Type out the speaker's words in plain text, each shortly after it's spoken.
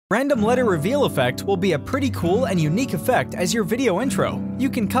Random letter reveal effect will be a pretty cool and unique effect as your video intro. You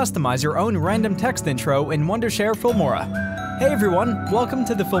can customize your own random text intro in Wondershare Filmora. Hey everyone, welcome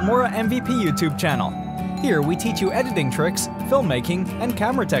to the Filmora MVP YouTube channel. Here we teach you editing tricks, filmmaking, and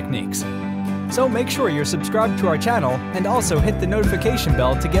camera techniques. So make sure you're subscribed to our channel and also hit the notification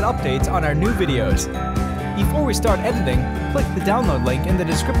bell to get updates on our new videos. Before we start editing, click the download link in the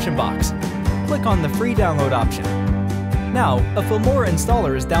description box. Click on the free download option. Now, a Filmora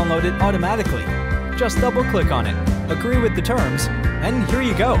installer is downloaded automatically. Just double-click on it, agree with the terms, and here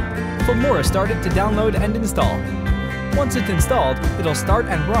you go! Filmora started to download and install. Once it's installed, it'll start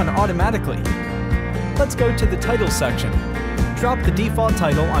and run automatically. Let's go to the title section. Drop the default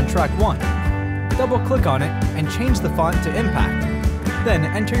title on track 1. Double-click on it and change the font to Impact. Then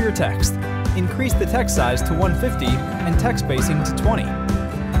enter your text. Increase the text size to 150 and text spacing to 20.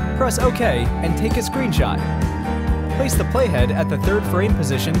 Press OK and take a screenshot. Place the playhead at the 3rd frame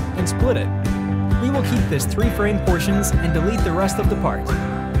position and split it. We will keep this 3-frame portions and delete the rest of the part.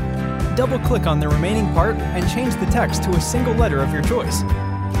 Double-click on the remaining part and change the text to a single letter of your choice.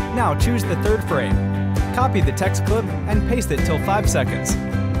 Now choose the 3rd frame. Copy the text clip and paste it till 5 seconds.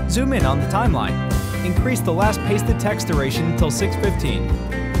 Zoom in on the timeline. Increase the last pasted text duration till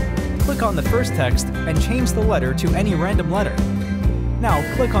 6:15. Click on the first text and change the letter to any random letter. Now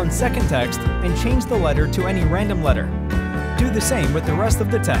click on second text and change the letter to any random letter. Do the same with the rest of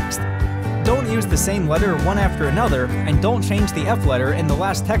the text. Don't use the same letter one after another and don't change the F letter in the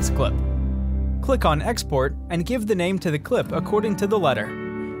last text clip. Click on Export and give the name to the clip according to the letter.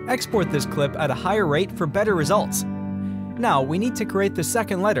 Export this clip at a higher rate for better results. Now we need to create the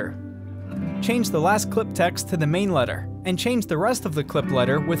second letter. Change the last clip text to the main letter and change the rest of the clip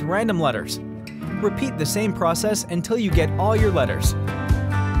letter with random letters. Repeat the same process until you get all your letters.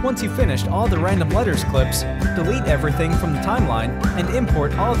 Once you've finished all the random letters clips, delete everything from the timeline and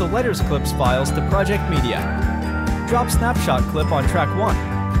import all the letters clips files to Project Media. Drop Snapshot clip on track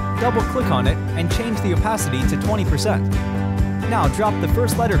 1. Double-click on it and change the opacity to 20%. Now drop the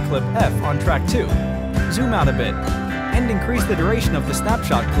first letter clip F on track 2. Zoom out a bit and increase the duration of the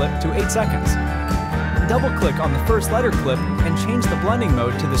snapshot clip to 8 seconds. Double-click on the first letter clip and change the blending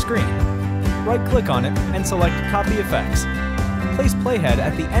mode to the screen. Right-click on it and select Copy Effects. Place playhead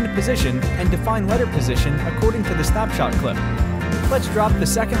at the end position and define letter position according to the snapshot clip. Let's drop the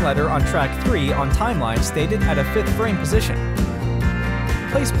second letter on track 3 on timeline stated at a 5th frame position.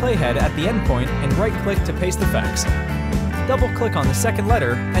 Place playhead at the end point and right-click to paste effects. Double-click on the second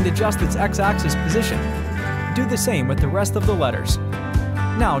letter and adjust its x-axis position. Do the same with the rest of the letters.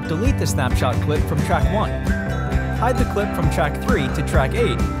 Now delete the snapshot clip from track 1. Hide the clip from track 3 to track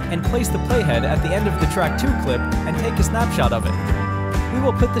 8 and place the playhead at the end of the track 2 clip and take a snapshot of it. We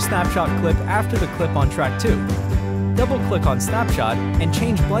will put the snapshot clip after the clip on track 2. Double-click on Snapshot and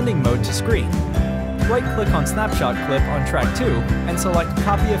change blending mode to screen. Right-click on Snapshot clip on track 2 and select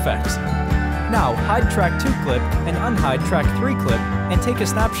Copy Effects. Now hide track 2 clip and unhide track 3 clip and take a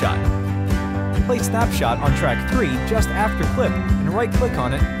snapshot. Place Snapshot on track 3 just after clip and right-click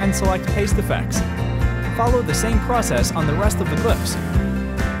on it and select Paste Effects. Follow the same process on the rest of the clips.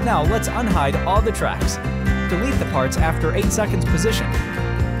 Now let's unhide all the tracks. Delete the parts after 8 seconds position.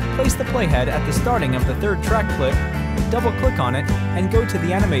 Place the playhead at the starting of the 3rd track clip, double-click on it, and go to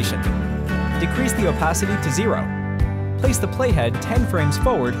the animation. Decrease the opacity to 0. Place the playhead 10 frames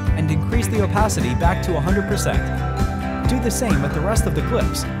forward and increase the opacity back to 100%. Do the same with the rest of the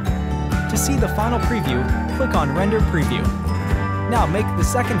clips. To see the final preview, click on Render Preview. Now make the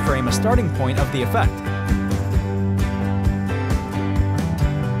 2nd frame a starting point of the effect.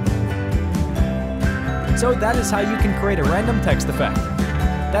 So that is how you can create a random text effect.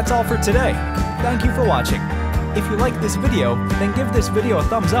 That's all for today. Thank you for watching. If you like this video, then give this video a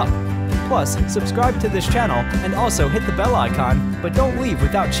thumbs up. Plus, subscribe to this channel and also hit the bell icon, but don't leave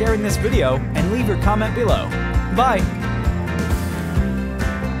without sharing this video and leave your comment below. Bye!